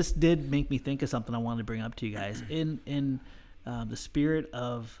 wow. So this did make me think of something I wanted to bring up to you guys. In the spirit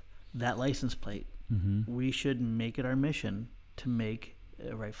of that license plate, we should make it our mission to make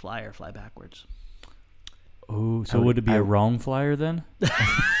a right flyer fly backwards. Oh, so would it be a wrong flyer then?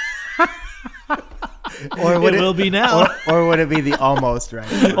 Or would it will be now. Or would it be the almost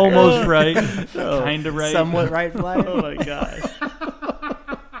right? Almost right. Kind of right. Somewhat right flyer? Oh, my gosh.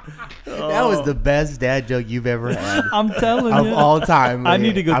 That was the best dad joke you've ever had. I'm telling you. Of all time. I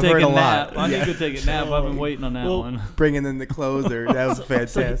need to go take a nap. Lot. I need to go take a nap. I've been waiting on that one. Bringing in the closer. That was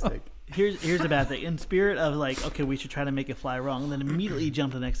fantastic. Here's the bad thing. In spirit of like, okay, we should try to make it fly wrong, and then immediately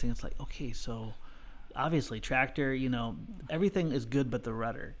jump to the next thing. It's like, okay, so obviously tractor, you know, everything is good but the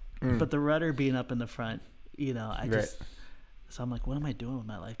rudder. But the rudder being up in the front, you know, so I'm like, what am I doing with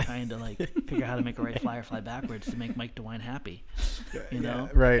my life? Trying to like figure out how to make a right flyer fly backwards to make Mike DeWine happy, you know?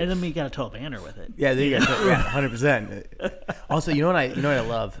 Right. And then we got a tow banner with it. Yeah, there you go. Yeah, 100%. Also, you know what I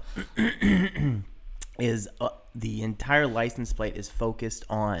love is the entire license plate is focused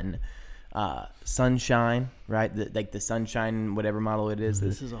on sunshine, right? The sunshine, whatever model it is.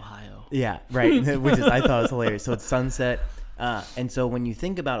 This is Ohio. Yeah, right. Which is I thought was hilarious. So it's sunset. And so when you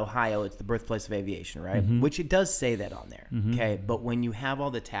think about Ohio, it's the birthplace of aviation, right? Which it does say that on there, okay? But when you have all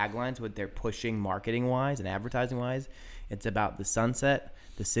the taglines, what they're pushing marketing-wise and advertising-wise, it's about the sunset,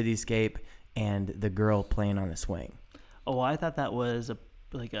 the cityscape, and the girl playing on the swing. Oh, I thought that was a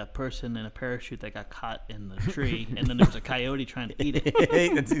person in a parachute that got caught in the tree, and then there was a coyote trying to eat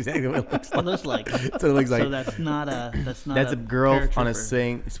it. That's exactly what it looks like. That's what it looks like. So that's a girl on a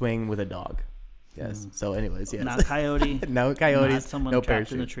swing with a dog. Yes. So, anyways, yes. Not coyote. No coyotes. Not someone no trapped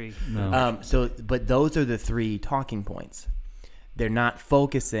parachute. in the tree. No. But those are the three talking points. They're not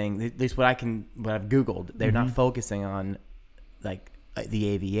focusing. At least what I've Googled. They're not focusing on like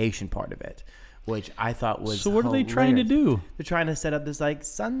the aviation part of it, which I thought was. So what hilarious. are they trying to do? They're trying to set up this like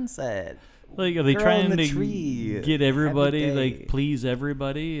sunset. Like, are they Girl trying in the to tree. get everybody, Happy day. like, please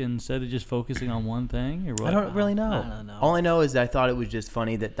everybody instead of just focusing on one thing, or what? I don't really know. I don't know. All I know is that I thought it was just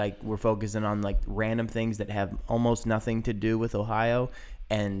funny that like we're focusing on like random things that have almost nothing to do with Ohio,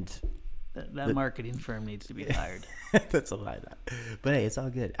 and that marketing firm needs to be fired. that's a lie. But hey, it's all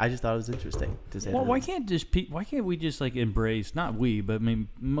good. I just thought it was interesting to say. Well, why can't we just like embrace? Not we, but I mean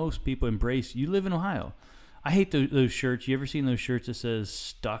most people embrace. You live in Ohio. I hate those shirts. You ever seen those shirts that says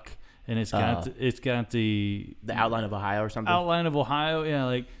 "stuck"? And it's got the outline of Ohio or something. Outline of Ohio, yeah.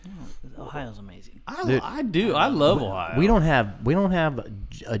 Like Ohio's amazing. I do. I love Ohio. We don't have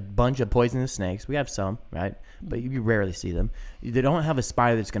a bunch of poisonous snakes. We have some, right? But you rarely see them. They don't have a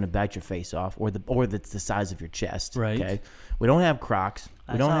spider that's going to bite your face off, or that's the size of your chest. Right. Okay. We don't have crocs.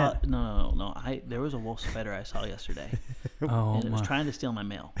 No. There was a wolf spider I saw yesterday. And it was trying to steal my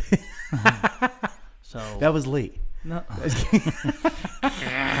mail. So that was Lee. No.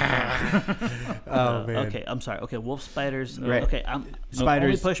 Oh man. Okay, I'm sorry. Okay, wolf spiders. Right. Okay,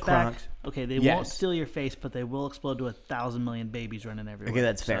 spiders. Only push back. Crocs. Okay, they won't steal your face, but they will explode to 1,000 million babies running everywhere. Okay,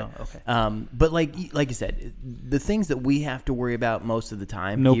 that's fair. So, okay. But like you said, the things that we have to worry about most of the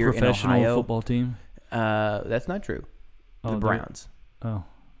time no here professional in Ohio, football team. That's not true. The Browns.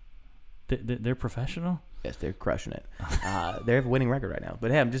 They're professional. Yes, they're crushing it. They have a winning record right now.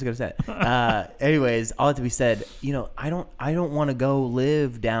 But hey, I'm just gonna say it. Anyways, all that to be said, I don't want to go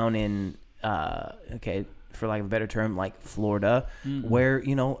live down in for lack of a better term, like Florida, where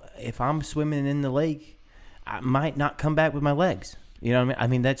if I'm swimming in the lake, I might not come back with my legs. You know what I mean? I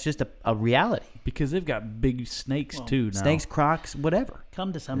mean that's just a reality. Because they've got big snakes too now. Snakes, crocs, whatever.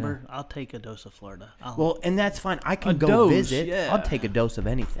 Come December, I'll take a dose of Florida. And that's fine. I can go dose, visit. yeah. I'll take a dose of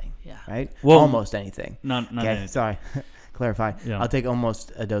anything. Yeah. Right? Well, almost anything. Not okay, anything. sorry. Clarify. Yeah. I'll take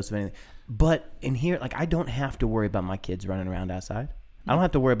almost a dose of anything. But in here, like I don't have to worry about my kids running around outside. I don't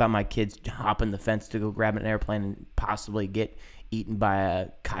have to worry about my kids hopping the fence to go grab an airplane and possibly get eaten by a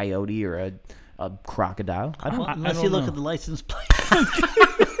coyote or a crocodile. Unless you look at the license plate.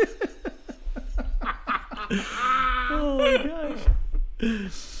 Oh my gosh.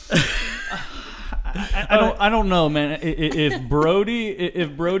 I don't know, man. If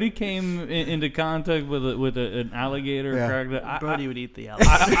Brody came into contact with an alligator, Yeah. or crocodile, Brody would eat the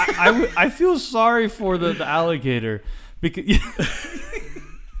alligator. I feel sorry for the alligator because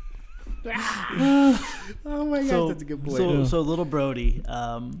Oh my gosh, that's a good point. So little Brody,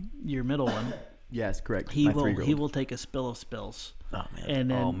 your middle one, yes, correct. he My will 3-year-old. take a spill of spills. Oh man.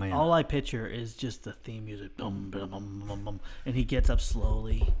 And then Oh, man. all I picture is just the theme music. Bum, bum, bum, bum, bum. And he gets up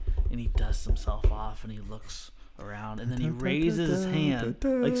slowly and he dusts himself off and he looks around and then he raises his hand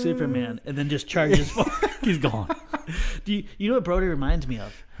like Superman and then just charges forward. he's gone. You know what Brody reminds me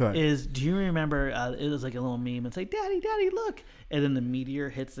of? What? Do you remember, it was like a little meme. It's like, Daddy, look. And then the meteor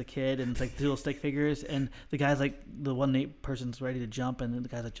hits the kid and it's like two little stick figures. And the guy's like, the one person's ready to jump. And then the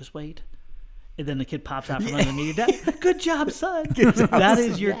guy's like, just wait. And then the kid pops out from under the meteor. Good job, son. That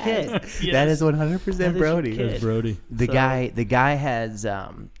is your kid. That is 100% That is your Brody. kid. Brody. The So- guy has,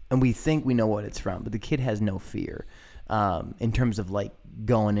 and we think we know what it's from, but the kid has no fear, in terms of like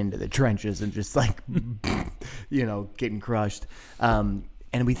going into the trenches and just like, getting crushed.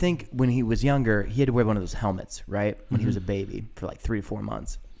 And we think when he was younger, he had to wear one of those helmets, right? When he was a baby for like 3 to 4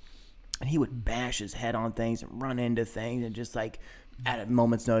 months, and he would bash his head on things and run into things and just like at a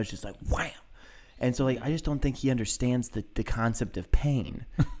moment's notice, just like wham. And so, like, I just don't think he understands the concept of pain.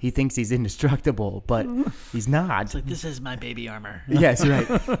 He thinks he's indestructible, but he's not. It's like, this is my baby armor. Yes,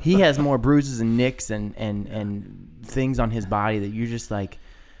 right. He has more bruises and nicks and things on his body that you're just like,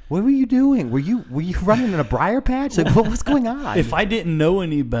 what were you doing? Were you running in a briar patch? Like, what's going on? If I didn't know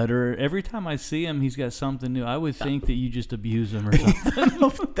any better, every time I see him, he's got something new. I would think that you just abuse him or something.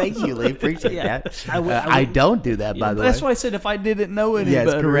 Thank you, Lee. Appreciate Yeah. that. I would- I don't do that, by the way. That's why I said if I didn't know any Yes,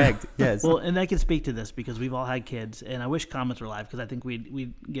 better. correct. Yes. Well, and I can speak to this because we've all had kids, and I wish comments were live because I think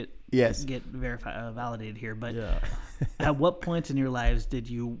we'd get Yes. validated here. But Yeah. at what points in your lives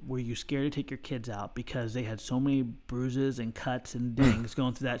were you scared to take your kids out because they had so many bruises and cuts and dings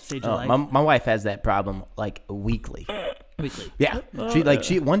going through that stage of life? my wife has that problem like weekly. Weekly. Yeah,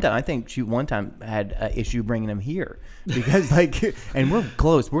 she one time had an issue bringing him here because like, and we're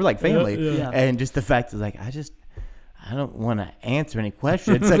close, we're like family, Yeah. and just the fact is like I don't want to answer any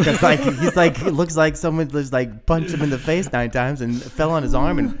questions because like he's like it looks like someone just like punched him in the face 9 times and fell on his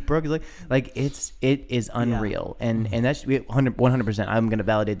arm and broke his leg. Like it is unreal, and that's 100%. I'm gonna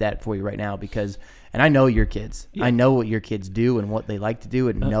validate that for you right now because. And I know your kids. Yeah. I know what your kids do and what they like to do.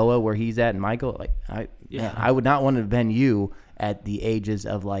 And Noah, where he's at, and Michael, like man, I would not want to have been you at the ages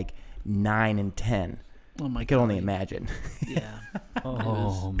of like 9 and 10. Oh my I could God. only imagine. Yeah.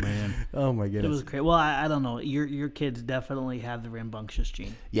 Oh man. Oh my It goodness. was great. Well, I don't know. Your kids definitely have the rambunctious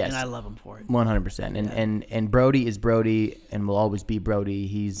gene. Yes. And I love them for it. 100%. And Brody is Brody and will always be Brody.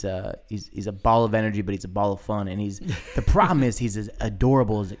 He's a ball of energy, but he's a ball of fun. And the problem is he's as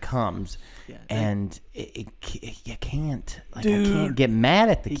adorable as it comes. Yeah. And you can't I Dude. can't get mad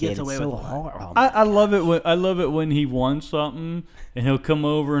at the He kid. gets away it's so with a lot. hard. Oh, my I love it when he wants something and he'll come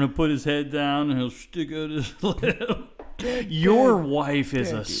over and he'll put his head down and he'll stick out his lip. Your wife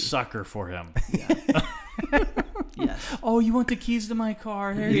is a sucker for him. Yes. Oh, you want the keys to my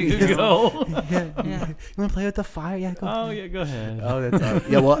car? Here you go. Yeah. You want to play with the fire? Yeah, go. Oh yeah, go ahead. Oh, that's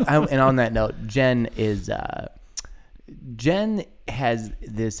awesome. Yeah. Well, and on that note, Jen has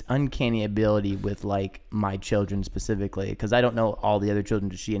this uncanny ability with like my children specifically, because I don't know all the other children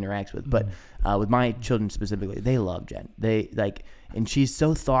that she interacts with, but with my children specifically, they love Jen. They like, and she's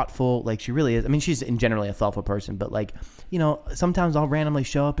so thoughtful. Like she really is. I mean, she's in generally a thoughtful person, but like, sometimes I'll randomly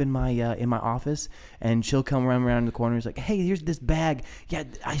show up in my office and she'll come around the corner. It's like, hey, here's this bag. Yeah,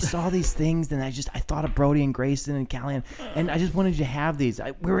 I saw these things and I thought of Brody and Grayson and Callian, and I just wanted you to have these.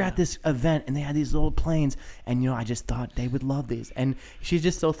 We were at this event and they had these little planes, and I just thought they would love these. And she's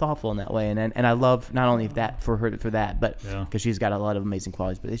just so thoughtful in that way, and I love not only that for her for that, but because she's got a lot of amazing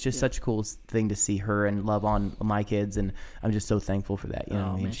qualities. But it's just such a cool thing to see her and love on my kids, and I'm just so thankful for that. You know what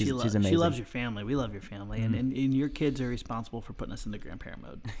I mean? Man, She's She amazing. loves your family. We love your family, and your kids are responsible for putting us into grandparent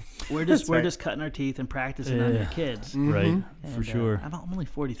mode. We're just cutting our teeth and practicing on your kids. Right, And, for sure. I'm only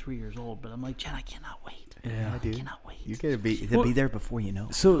 43 years old, but I'm like, Jen, I cannot wait. Yeah. I cannot wait. You're gonna be there before you know.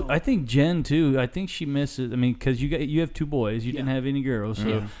 So I think Jen too. I think she misses. I mean, because you have 2 boys, you didn't have any girls,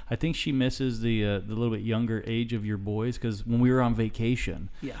 so I think she misses the little bit younger age of your boys. Because when we were on vacation,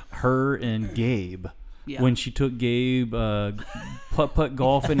 her and Gabe. Yeah. When she took Gabe putt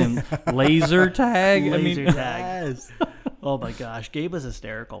golfing and laser tag. Laser tag. Yes. Oh my gosh, Gabe was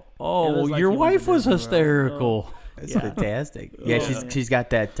hysterical. It Oh, was like your he was wife a was Disney World. hysterical. Oh. That's Yeah. fantastic. Yeah, she's got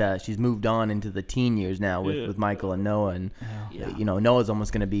that. She's moved on into the teen years now with Michael and Noah, and Yeah. Noah's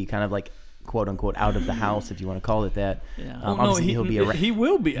almost going to be kind of like quote unquote out of the house, if you want to call it that. Yeah. Obviously he'll be around. He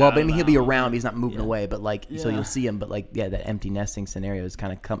will be. Well, out maybe of he'll the be house. around. But he's not moving away, but so Yeah. you'll see him. But that empty nesting scenario is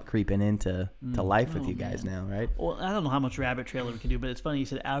kind of creeping into to life with you guys now, right? Well, I don't know how much rabbit trailer we can do, but it's funny you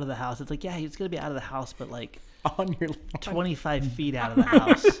said out of the house. It's like, yeah, he's going to be out of the house, but like On your 25 feet out of the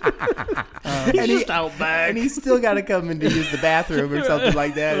house. and just out back. and he's still got to come in to use the bathroom or something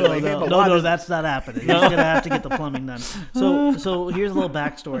like that. No, Like, hey, my no, water's- that's not happening. He's going to have to get the plumbing done. So here's a little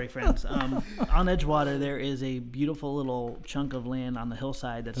backstory, friends. On Edgewater, there is a beautiful little chunk of land on the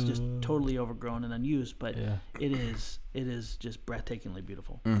hillside that's just totally overgrown and unused, but Yeah. it is just breathtakingly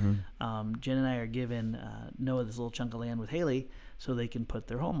beautiful. Mm-hmm. Jen and I are giving Noah this little chunk of land with Haley so they can put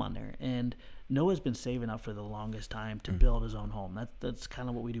their home on there. And Noah's been saving up for the longest time to build his own home. That's kind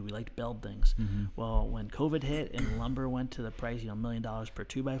of what we do. We like to build things. Well, when COVID hit and lumber went to the price, $1 million per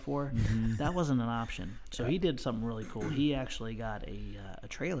 2x4, that wasn't an option. So he did something really cool. He actually got a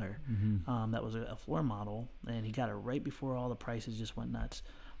trailer that was a floor model, and he got it right before all the prices just went nuts.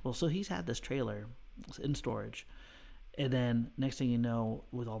 Well, so he's had this trailer in storage. And then next thing you know,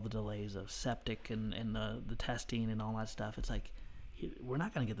 with all the delays of septic and the testing and all that stuff, it's like, we're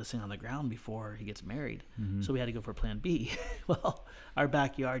not going to get this thing on the ground before he gets married. So we had to go for plan B. Well, our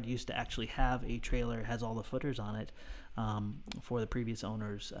backyard used to actually have a trailer, has all the footers on it for the previous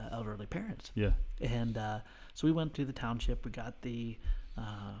owner's elderly parents. Yeah. And so we went to the township. We got the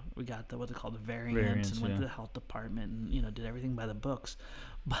what's it called, the variance, and went to the health department and did everything by the books.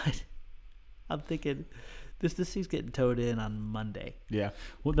 But I'm thinking this thing's getting towed in on Monday. Yeah,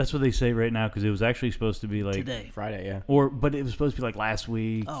 Well, that's what they say right now because it was actually supposed to be like Today. Friday. Yeah, but it was supposed to be like last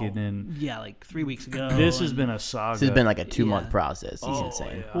week, Oh, and then yeah, like 3 weeks ago. this has and- been a saga. this has been like a 2-month Yeah. process. He's Oh,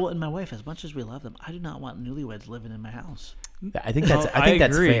 insane. yeah. Well, and my wife, as much as we love them, I do not want newlyweds living in my house. I think that's. No, I think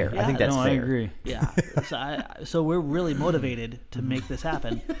that's agree. fair. I think Yeah, that's no, fair. I agree. Yeah. So we're really motivated to make this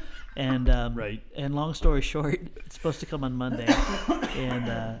happen. And Right. And long story short, it's supposed to come on Monday. And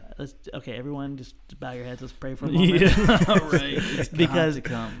everyone, just bow your heads. Let's pray for a moment. Yeah, right. It's got Because to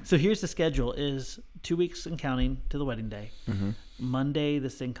come. so here's the schedule: is 2 weeks and counting to the wedding day. Mm-hmm. Monday,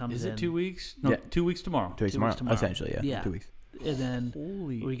 this thing comes Is in. it 2 weeks? No, Yeah. 2 weeks tomorrow. 2 weeks 2 tomorrow, weeks tomorrow. essentially. Yeah. Yeah. 2 weeks. And then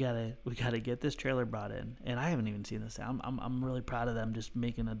Holy. we gotta get this trailer brought in, and I haven't even seen this. I'm really proud of them just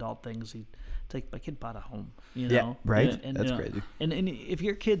making adult things. It's like my kid bought a home, Yeah, know. right? And, That's crazy. And if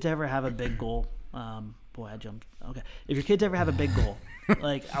your kids ever have a big goal, boy, I jumped. Okay, if your kids ever have a big goal,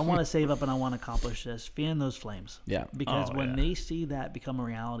 like I want to save up and I want to accomplish this, fan those flames. Yeah. Because Oh, when yeah. they see that become a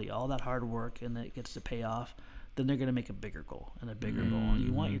reality, all that hard work and it gets to pay off, then they're gonna make a bigger goal and a bigger goal. And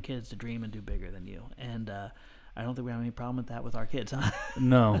you want your kids to dream and do bigger than you, and I don't think we have any problem with that with our kids, huh?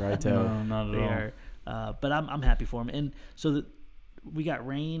 No, Right, no, not at They all. are, but I'm happy for them. And so we got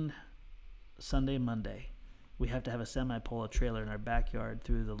rain Sunday, Monday. We have to have a semi pull a trailer in our backyard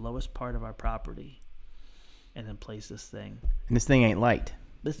through the lowest part of our property, and then place this thing. And this thing ain't light.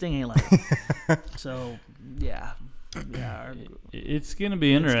 This thing ain't like so. Yeah. It's gonna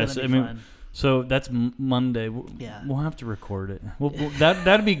be It's interesting. gonna be I mean, fun. so that's Monday. Yeah. We'll have to record it.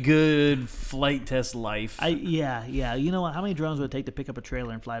 That'd be good flight test life. Yeah. You know what? How many drones would it take to pick up a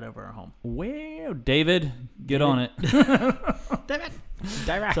trailer and fly it over our home? Well, David, get on it.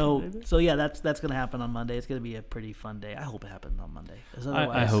 Damn it! So yeah, that's gonna happen on Monday. It's gonna be a pretty fun day. I hope it happens on Monday. 'Cause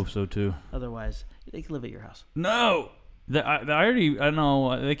I hope so too. Otherwise, they can live at your house. No, I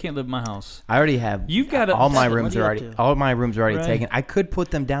know they can't live in my house. I already have. You've got to- all my What rooms are you are up already. to? All my rooms are already Right. taken. I could put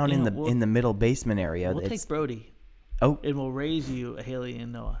them down You know, in the middle basement area. We'll It's take Brody, oh, and we'll raise you a Haley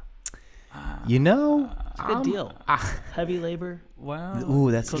and Noah. you know, It's a good deal. Heavy labor. Wow.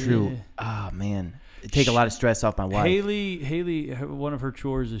 Ooh, that's Cookie. true. Ah, man, it take a lot of stress off my wife. Haley, one of her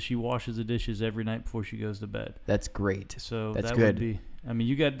chores is she washes the dishes every night before she goes to bed. That's great. So That's that good. would be. I mean,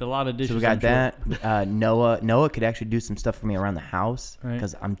 you got a lot of dishes. So we got I'm sure. that. Noah could actually do some stuff for me around the house Right.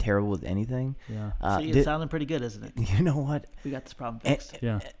 because I'm terrible with anything. Yeah. See, it's sounding pretty good, isn't it? You know what? We got this problem And- fixed.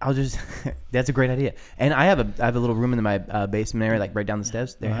 Yeah. I'll just. That's a great idea. And I have a little room in my basement area, like right down the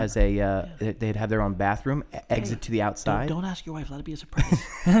steps. There has a. They'd have their own bathroom, exit to the outside. Don't ask your wife. Let it be a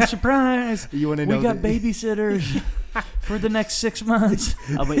surprise. Surprise! You wanna We know got the- babysitters for the next 6 months.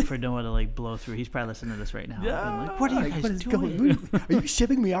 I'll wait for Noah to blow through. He's probably listening to this right now. Yeah. I'm like, what are you guys What is doing? going? Are you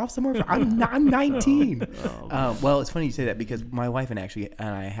shipping me off somewhere? I'm 19. Well, it's funny you say that because my wife and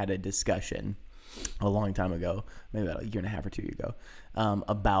I had a discussion a long time ago, maybe about a year and a half or 2 years ago,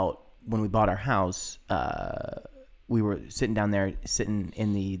 about when we bought our house. We were sitting down there, sitting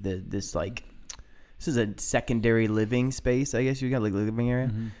in this like This is a secondary living space, I guess you got like living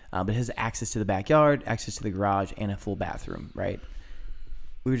area, but it has access to the backyard, access to the garage, and a full bathroom. Right?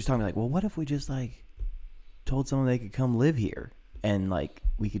 We were just talking like, well, what if we just like told someone they could come live here and like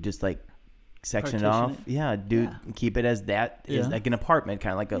we could just like section it off, keep it as that is like an apartment,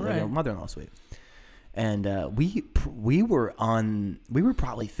 kind of like a mother-in-law suite. And we were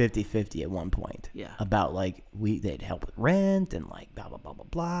probably 50-50 at one point. Yeah. About like they'd help with rent and like blah blah blah blah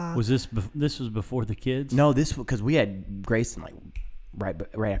blah. Was this was before the kids? No, this because we had Grayson like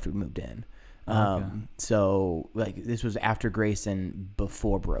right after we moved in. So like this was after Grayson,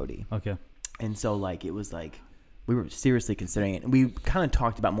 before Brody. Okay. And so like it was like we were seriously considering it. And we kind of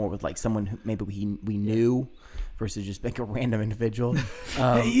talked about more with like someone who maybe we knew. Versus just like a random individual.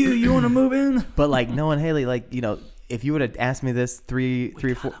 Hey, you want to move in? But like knowing Haley, like, you know, if you would have asked me this three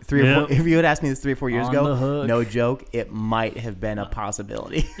or four, if you had asked me this 3 or 4 years ago, no joke, it might have been a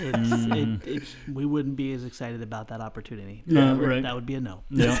possibility. We wouldn't be as excited about that opportunity. Yeah, right. That would be a no.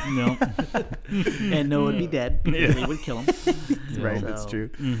 No. And Noah would be dead because we would kill him. Right, So, that's true.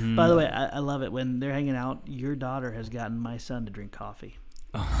 Mm-hmm. By the way, I love it when they're hanging out. Your daughter has gotten my son to drink coffee.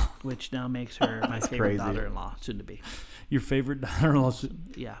 Which now makes her my favorite crazy. daughter-in-law, soon to be. Your favorite daughter-in-law?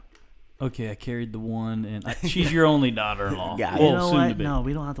 Yeah. Okay, I carried the one, and she's your only daughter-in-law. Yeah. You know soon what? to be. No,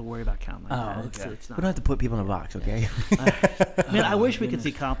 we don't have to worry about counting like that. okay. It's We not. don't have to put people in a box, okay? Man, I wish we could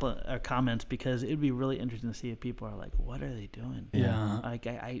see comments because it'd be really interesting to see if people are like, "What are they doing?" Yeah. Like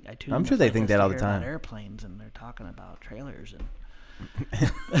I tune I'm in sure to they think that all the Flight Test to hear time. about airplanes, and they're talking about trailers and.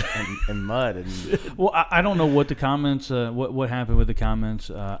 and mud and Well, I don't know what the comments, what happened with the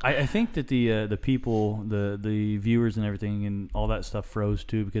comments. I think that the people, the viewers and everything and all that stuff froze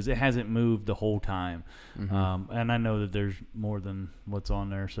too because it hasn't moved the whole time. And I know that there's more than what's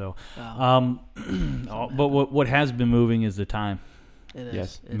on there. So, but what has been moving is the time. It is.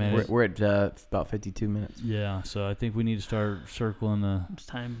 yes, It Man, is. we're at about 52 minutes. Yeah. So I think we need to start circling the It's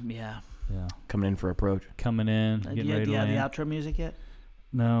time. Yeah. Coming in for approach. coming in, Do getting you ready to have the land. outro music yet?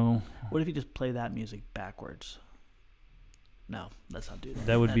 No, What if you just play that music backwards? No, let's not do that.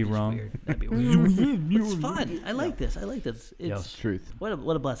 That would That'd be be just wrong. weird. That'd be weird. It's fun. I like this. It's Yes. Truth. what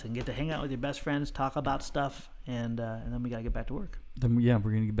a blessing. Get to hang out with your best friends, talk about stuff, and then we gotta get back to work. then, we're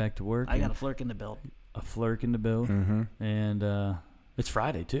gonna get back to work. I got and a flirk in the build. a flirk in the bill, Mm-hmm. and it's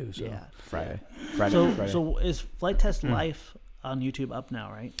Friday too. So. Yeah. Friday. So is Flight Test Life on YouTube up now?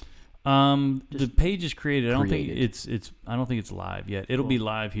 Right. The page is created. I don't think Created. I don't think it's live yet. It'll be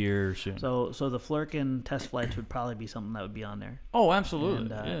live here soon. So the flirk and test flights would probably be something that would be on there. Oh,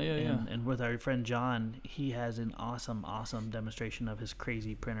 absolutely. And, Yeah. And with our friend John, he has an awesome demonstration of his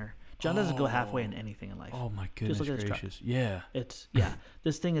crazy printer. John doesn't go halfway in anything in life. Oh my goodness look at his truck. gracious. Yeah. It's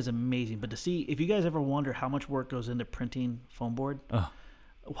this thing is amazing. But to see, if you guys ever wonder how much work goes into printing foam board,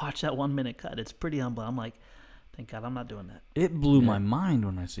 watch that 1 minute cut. It's pretty humble. I'm like, thank God I'm not doing that. It blew my mind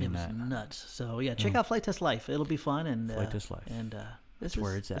when I It seen was that. nuts. So yeah, check out Flight Test Life. It'll be fun and Flight Test Life. And That's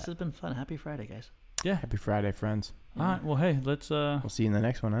where it's This at. has been fun. Happy Friday, guys. Yeah. Happy Friday, friends. All right. Well, hey, let's We'll see you in the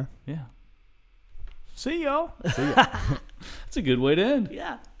next one, huh? yeah. See y'all. See ya. That's a good way to end.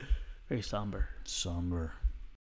 Yeah. Very somber. Somber.